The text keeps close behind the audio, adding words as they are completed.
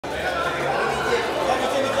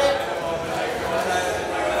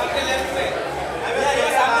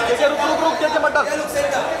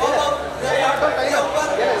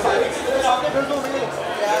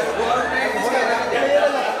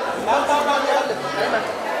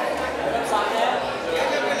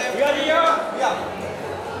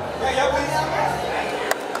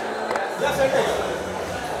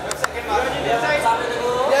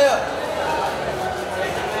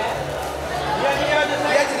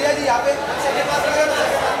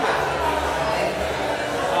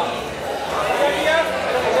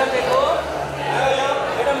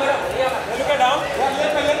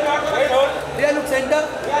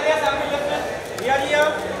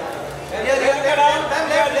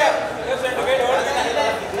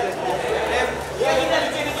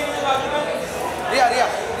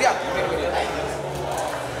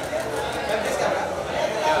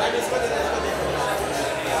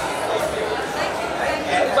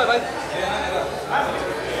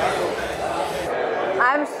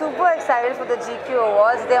I'm super excited for the GQ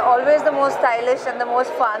Awards. They're always the most stylish and the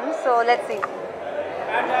most fun, so let's see.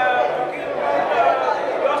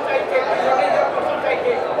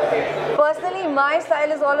 Personally, my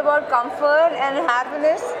style is all about comfort and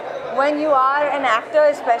happiness. When you are an actor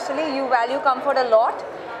especially, you value comfort a lot.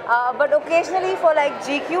 But occasionally for like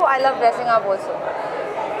GQ, I love dressing up also.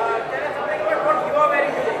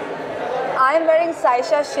 I am wearing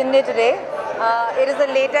Saisha Shinde today. It is a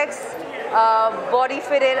latex body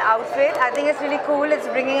fitted outfit. I think it's really cool. It's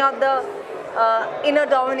bringing out the inner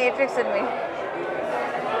dominatrix in me.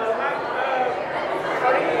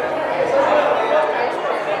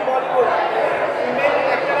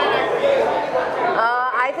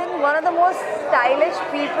 I think one of the most stylish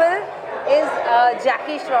people is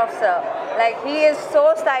Jackie Shroff sir. Like, he is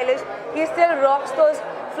so stylish. He still rocks those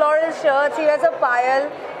floral shirts. He has a payal.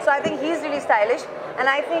 So I think he's really stylish. And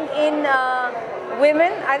I think in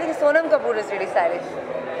women, I think Sonam Kapoor is really stylish.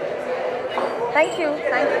 Thank you.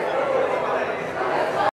 Thank you.